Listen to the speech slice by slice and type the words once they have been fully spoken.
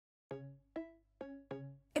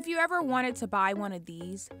If you ever wanted to buy one of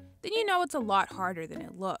these, then you know it's a lot harder than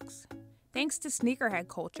it looks. Thanks to sneakerhead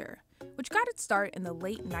culture, which got its start in the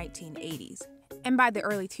late 1980s. And by the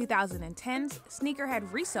early 2010s,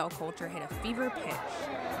 sneakerhead resale culture hit a fever pitch.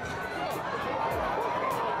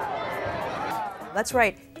 That's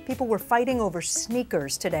right. People were fighting over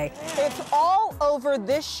sneakers today. It's all over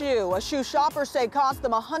this shoe. A shoe shoppers say cost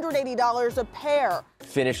them $180 a pair.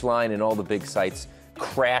 Finish Line and all the big sites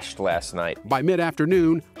crashed last night. By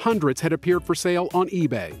mid-afternoon, hundreds had appeared for sale on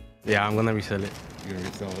eBay. Yeah, I'm gonna resell it. You're gonna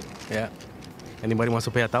resell it? Yeah. Anybody wants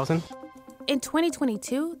to pay $1,000? In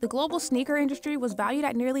 2022, the global sneaker industry was valued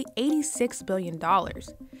at nearly $86 billion,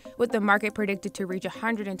 with the market predicted to reach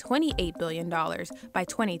 $128 billion by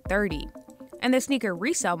 2030. And the sneaker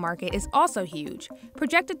resale market is also huge,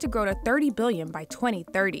 projected to grow to $30 billion by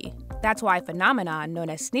 2030. That's why a phenomenon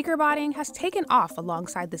known as sneaker botting has taken off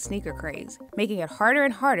alongside the sneaker craze, making it harder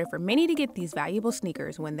and harder for many to get these valuable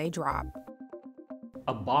sneakers when they drop.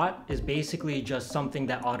 A bot is basically just something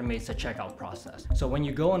that automates the checkout process. So when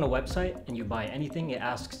you go on a website and you buy anything, it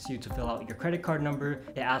asks you to fill out your credit card number,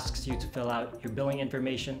 it asks you to fill out your billing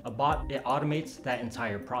information. A bot, it automates that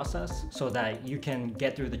entire process so that you can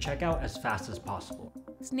get through the checkout as fast as possible.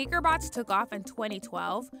 Sneaker bots took off in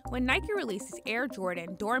 2012 when Nike released its Air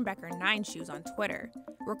Jordan Dornbecker 9 shoes on Twitter,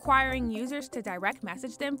 requiring users to direct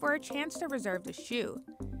message them for a chance to reserve the shoe.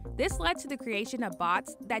 This led to the creation of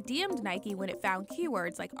bots that DM'd Nike when it found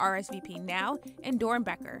keywords like RSVP Now and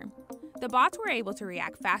Dornbecker. The bots were able to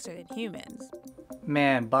react faster than humans.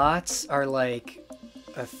 Man, bots are like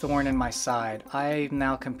a thorn in my side. I'm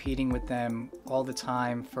now competing with them all the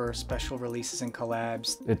time for special releases and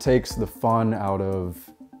collabs. It takes the fun out of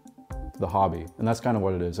the hobby, and that's kind of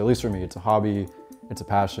what it is. At least for me, it's a hobby, it's a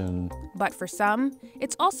passion. But for some,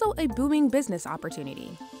 it's also a booming business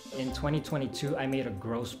opportunity. In 2022, I made a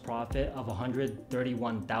gross profit of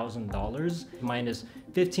 $131,000, minus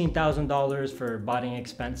 $15,000 for botting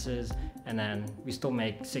expenses, and then we still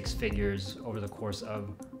make 6 figures over the course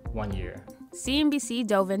of 1 year. CNBC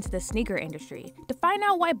dove into the sneaker industry to find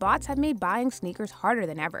out why bots have made buying sneakers harder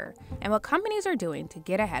than ever, and what companies are doing to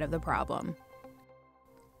get ahead of the problem.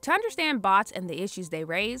 To understand bots and the issues they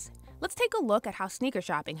raise, let's take a look at how sneaker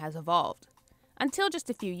shopping has evolved. Until just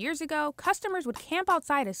a few years ago, customers would camp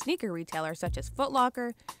outside a sneaker retailer such as Foot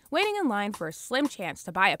Locker, waiting in line for a slim chance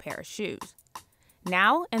to buy a pair of shoes.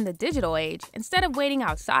 Now, in the digital age, instead of waiting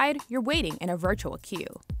outside, you're waiting in a virtual queue.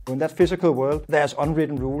 In that physical world, there's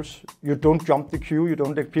unwritten rules. You don't jump the queue, you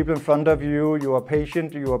don't let people in front of you, you are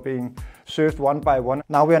patient, you are being served one by one.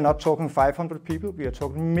 Now we are not talking 500 people, we are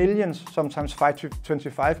talking millions, sometimes 5 to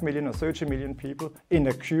 25 million or 30 million people in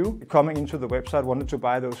a queue coming into the website wanting to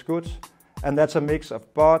buy those goods. And that's a mix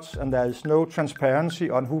of bots, and there is no transparency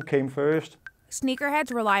on who came first.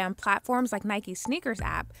 Sneakerheads rely on platforms like Nike's Sneakers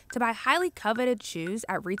app to buy highly coveted shoes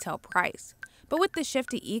at retail price. But with the shift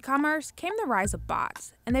to e-commerce came the rise of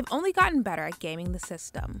bots, and they've only gotten better at gaming the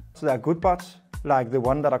system. So there are good bots, like the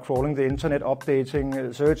one that are crawling the internet,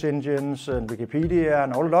 updating search engines and Wikipedia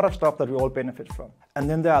and a lot of stuff that we all benefit from. And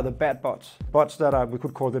then there are the bad bots, bots that are, we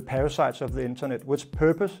could call the parasites of the internet, which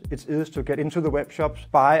purpose it is to get into the web shops,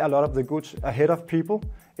 buy a lot of the goods ahead of people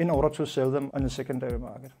in order to sell them on the secondary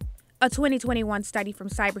market. A 2021 study from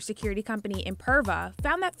cybersecurity company Imperva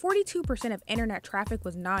found that 42% of internet traffic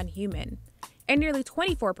was non-human, and nearly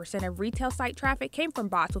 24% of retail site traffic came from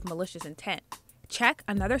bots with malicious intent. Check,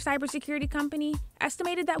 another cybersecurity company,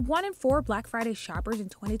 estimated that 1 in 4 Black Friday shoppers in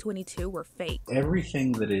 2022 were fake.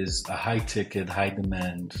 Everything that is a high-ticket,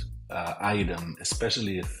 high-demand item,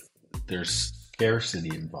 especially if there's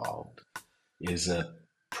scarcity involved, is a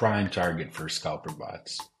prime target for scalper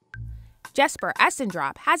bots. Jesper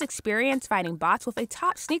Essendrop has experience fighting bots with a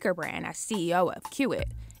top sneaker brand as CEO of Qit,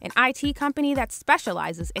 an IT company that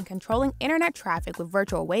specializes in controlling internet traffic with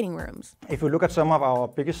virtual waiting rooms. If we look at some of our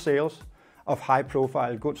biggest sales of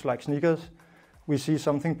high-profile goods like sneakers, we see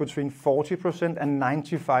something between 40% and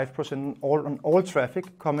 95% on all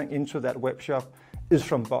traffic coming into that web shop is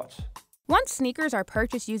from bots. Once sneakers are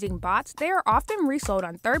purchased using bots, they are often resold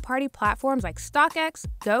on third-party platforms like StockX,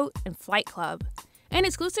 GOAT, and Flight Club. And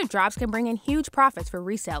exclusive drops can bring in huge profits for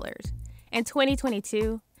resellers. In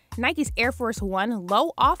 2022, Nike's Air Force One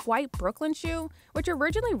low off-white Brooklyn shoe, which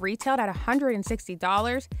originally retailed at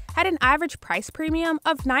 $160, had an average price premium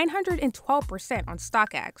of 912% on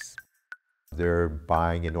StockX. They're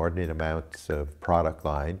buying inordinate amounts of product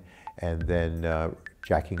line and then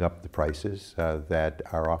jacking up the prices that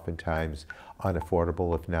are oftentimes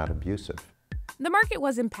unaffordable, if not abusive. The market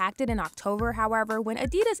was impacted in October, however, when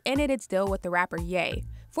Adidas ended its deal with the rapper Ye,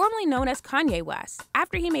 formerly known as Kanye West,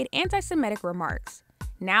 after he made anti-Semitic remarks.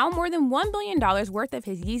 Now, more than $1 billion worth of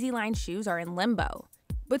his Yeezy line shoes are in limbo.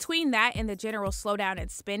 Between that and the general slowdown in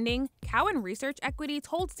spending, Cowen Research Equity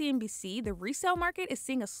told CNBC the resale market is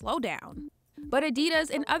seeing a slowdown. But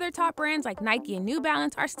Adidas and other top brands like Nike and New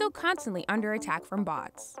Balance are still constantly under attack from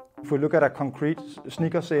bots. If we look at a concrete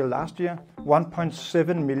sneaker sale last year,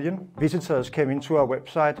 1.7 million visitors came into our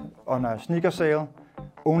website on a sneaker sale.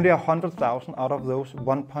 Only 100,000 out of those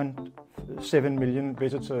 1.7 million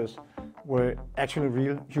visitors were actually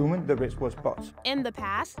real human, the rest was bots. In the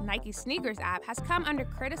past, Nike's Sneakers app has come under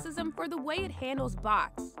criticism for the way it handles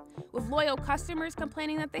bots, with loyal customers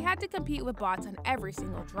complaining that they had to compete with bots on every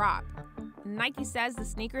single drop. Nike says the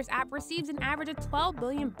Sneakers app receives an average of 12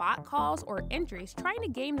 billion bot calls or entries trying to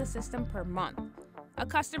game the system per month. A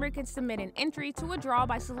customer can submit an entry to a draw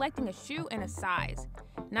by selecting a shoe and a size.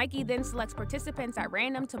 Nike then selects participants at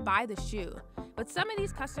random to buy the shoe, but some of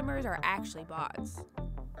these customers are actually bots.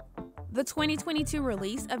 The 2022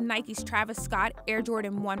 release of Nike's Travis Scott Air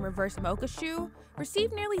Jordan 1 Reverse Mocha shoe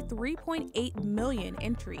received nearly 3.8 million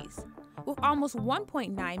entries, with almost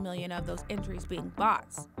 1.9 million of those entries being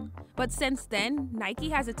bots. But since then, Nike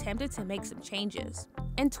has attempted to make some changes.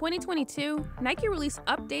 In 2022, Nike released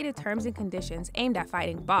updated terms and conditions aimed at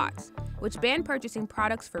fighting bots, which banned purchasing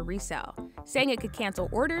products for resale, saying it could cancel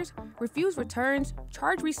orders, refuse returns,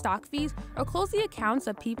 charge restock fees, or close the accounts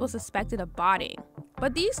of people suspected of botting.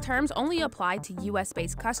 But these terms only apply to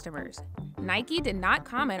US-based customers. Nike did not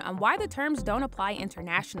comment on why the terms don't apply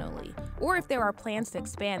internationally, or if there are plans to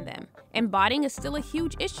expand them, and botting is still a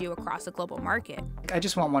huge issue across the global market. I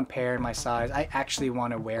just want one pair in my size. I actually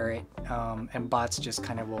want to wear it, and bots just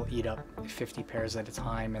kind of will eat up 50 pairs at a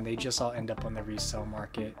time, and they just all end up on the resale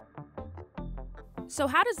market. So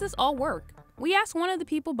how does this all work? We asked one of the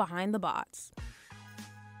people behind the bots.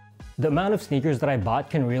 The amount of sneakers that I bought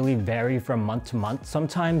can really vary from month to month.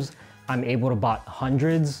 Sometimes I'm able to bought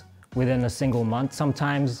hundreds within a single month.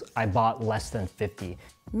 Sometimes I bought less than 50.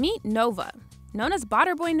 Meet Nova, known as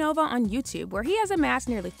Botterboy Nova on YouTube, where he has amassed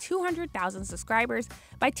nearly 200,000 subscribers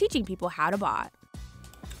by teaching people how to bot.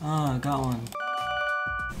 I got one.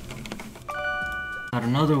 Got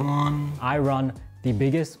another one. I run the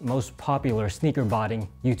biggest, most popular sneaker botting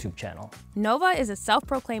YouTube channel. Nova is a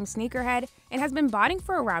self-proclaimed sneakerhead and has been botting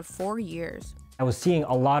for around 4 years. I was seeing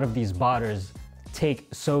a lot of these botters take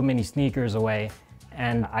so many sneakers away,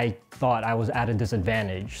 and I thought I was at a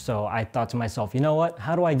disadvantage. So I thought to myself, you know what?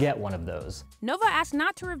 How do I get one of those? Nova asked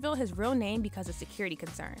not to reveal his real name because of security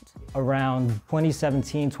concerns. Around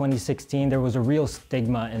 2017, 2016, there was a real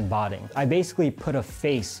stigma in botting. I basically put a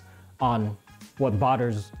face on what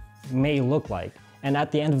botters may look like. And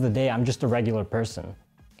at the end of the day, I'm just a regular person.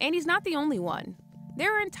 And he's not the only one.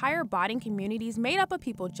 There are entire botting communities made up of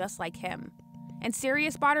people just like him. And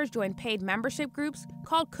serious botters join paid membership groups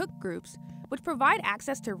called cook groups, which provide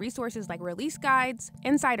access to resources like release guides,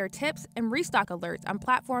 insider tips, and restock alerts on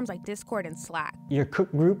platforms like Discord and Slack. Your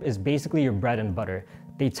cook group is basically your bread and butter.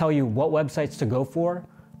 They tell you what websites to go for,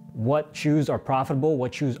 what shoes are profitable,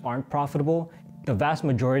 what shoes aren't profitable. The vast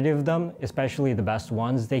majority of them, especially the best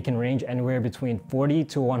ones, they can range anywhere between $40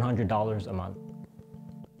 to $100 a month.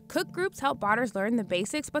 Cook groups help botters learn the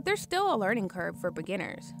basics, but there's still a learning curve for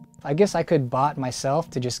beginners. I guess I could bot myself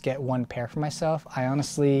to just get one pair for myself. I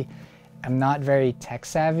honestly am not very tech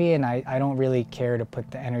savvy, and I don't really care to put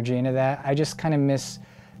the energy into that. I just kind of miss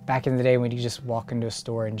back in the day when you just walk into a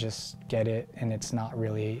store and just get it, and it's not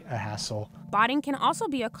really a hassle. Botting can also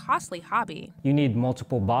be a costly hobby. You need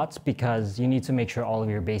multiple bots because you need to make sure all of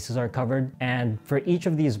your bases are covered. And for each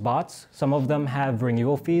of these bots, some of them have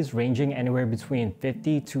renewal fees ranging anywhere between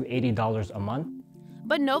 $50 to $80 a month.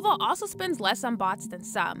 But Nova also spends less on bots than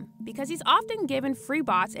some, because he's often given free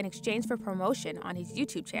bots in exchange for promotion on his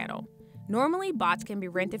YouTube channel. Normally, bots can be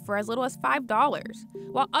rented for as little as $5,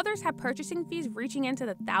 while others have purchasing fees reaching into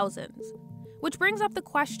the thousands. Which brings up the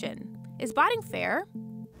question, is botting fair?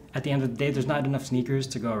 At the end of the day, there's not enough sneakers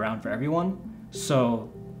to go around for everyone. So,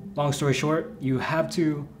 long story short, you have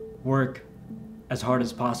to work as hard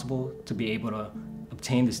as possible to be able to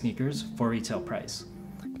obtain the sneakers for retail price.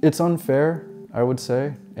 It's unfair, I would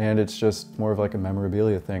say, and it's just more of like a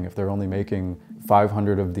memorabilia thing. If they're only making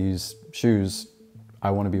 500 of these shoes, I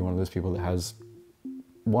want to be one of those people that has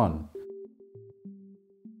one.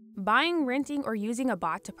 Buying, renting, or using a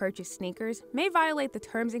bot to purchase sneakers may violate the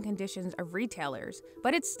terms and conditions of retailers,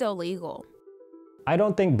 but it's still legal. I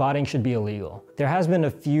don't think botting should be illegal. There has been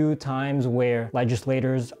a few times where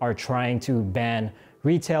legislators are trying to ban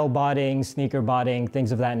retail botting, sneaker botting,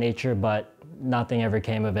 things of that nature, but nothing ever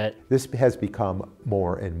came of it. This has become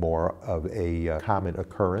more and more of a common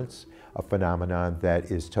occurrence, a phenomenon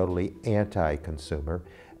that is totally anti-consumer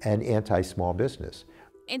and anti-small business.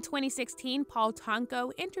 In 2016, Paul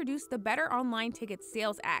Tonko introduced the Better Online Ticket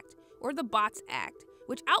Sales Act, or the BOTS Act,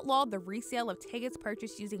 which outlawed the resale of tickets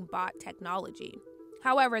purchased using bot technology.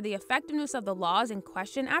 However, the effectiveness of the laws in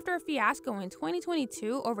question after a fiasco in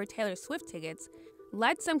 2022 over Taylor Swift tickets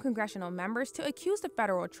led some congressional members to accuse the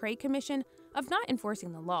Federal Trade Commission of not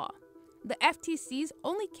enforcing the law. The FTC's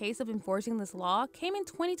only case of enforcing this law came in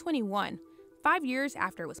 2021, 5 years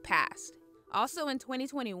after it was passed. Also in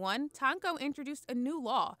 2021, Tonko introduced a new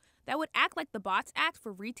law that would act like the BOTS Act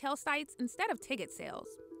for retail sites instead of ticket sales.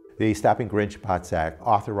 The Stopping Grinch Bots Act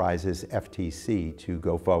authorizes FTC to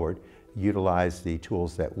go forward, utilize the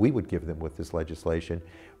tools that we would give them with this legislation,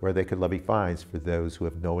 where they could levy fines for those who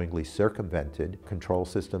have knowingly circumvented control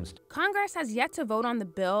systems. Congress has yet to vote on the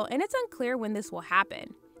bill, and it's unclear when this will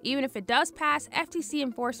happen. Even if it does pass, FTC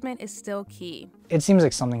enforcement is still key. It seems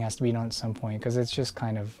like something has to be done at some point because it's just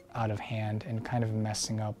kind of out of hand and kind of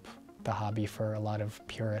messing up the hobby for a lot of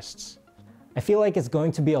purists. I feel like it's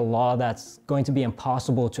going to be a law that's going to be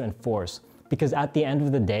impossible to enforce because at the end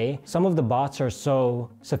of the day, some of the bots are so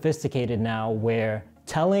sophisticated now where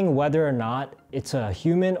telling whether or not it's a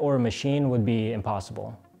human or a machine would be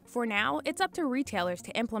impossible. For now, it's up to retailers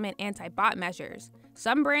to implement anti-bot measures.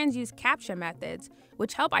 Some brands use CAPTCHA methods,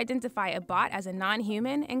 which help identify a bot as a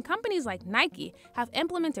non-human, and companies like Nike have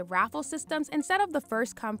implemented raffle systems instead of the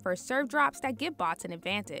first-come, first-served drops that give bots an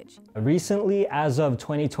advantage. Recently, as of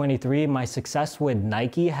 2023, my success with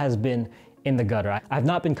Nike has been in the gutter. I've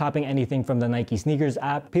not been copying anything from the Nike Sneakers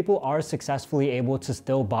app. People are successfully able to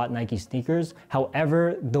still bot Nike sneakers.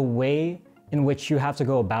 However, the way in which you have to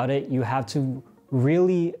go about it, you have to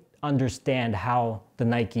really understand how the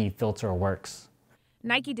Nike filter works.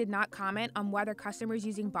 Nike did not comment on whether customers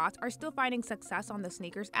using bots are still finding success on the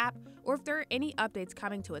Sneakers app or if there are any updates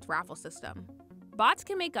coming to its raffle system. Bots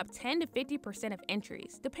can make up 10 to 50% of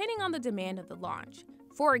entries, depending on the demand of the launch.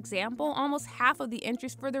 For example, almost half of the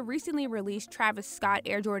entries for the recently released Travis Scott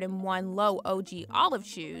Air Jordan 1 Low OG Olive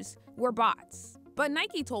shoes were bots. But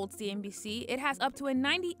Nike told CNBC it has up to a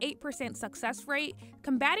 98% success rate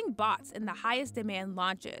combating bots in the highest demand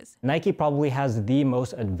launches. Nike probably has the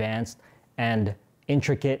most advanced and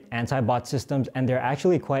intricate anti-bot systems, and they're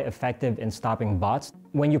actually quite effective in stopping bots.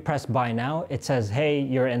 When you press buy now, it says, hey,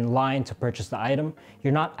 you're in line to purchase the item.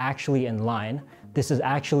 You're not actually in line. This is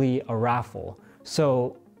actually a raffle.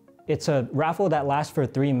 So it's a raffle that lasts for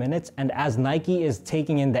 3 minutes, and as Nike is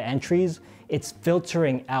taking in the entries, it's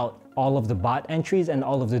filtering out all of the bot entries and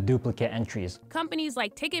all of the duplicate entries. Companies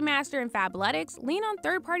like Ticketmaster and Fabletics lean on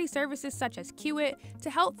third-party services such as Qit to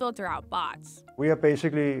help filter out bots. We are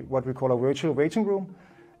basically what we call a virtual waiting room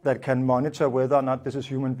that can monitor whether or not this is a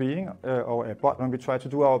human being or a bot, when we try to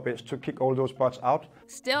do our best to kick all those bots out.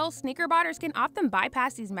 Still, sneaker botters can often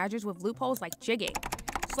bypass these measures with loopholes like jigging,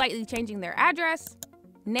 slightly changing their address,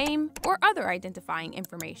 name, or other identifying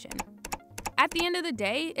information. At the end of the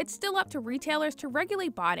day, it's still up to retailers to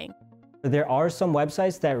regulate botting. There are some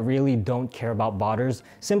websites that really don't care about botters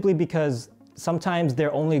simply because sometimes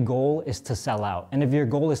their only goal is to sell out. And if your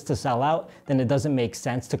goal is to sell out, then it doesn't make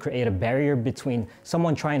sense to create a barrier between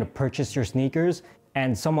someone trying to purchase your sneakers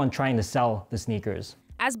and someone trying to sell the sneakers.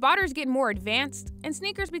 As botters get more advanced and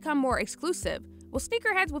sneakers become more exclusive, will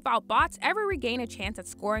sneakerheads without bots ever regain a chance at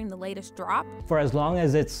scoring the latest drop? For as long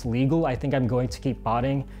as it's legal, I think I'm going to keep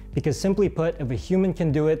botting because simply put, if a human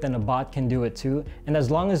can do it, then a bot can do it too. And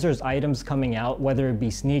as long as there's items coming out, whether it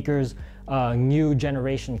be sneakers, new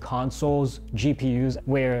generation consoles, GPUs,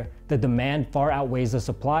 where the demand far outweighs the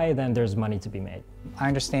supply, then there's money to be made. I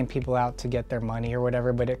understand people out to get their money or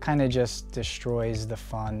whatever, but it kind of just destroys the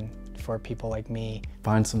fun for people like me.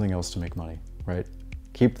 Find something else to make money, right?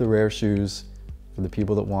 Keep the rare shoes for the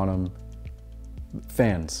people that want them.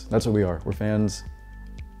 Fans, that's what we are. We're fans.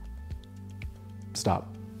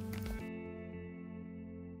 Stop.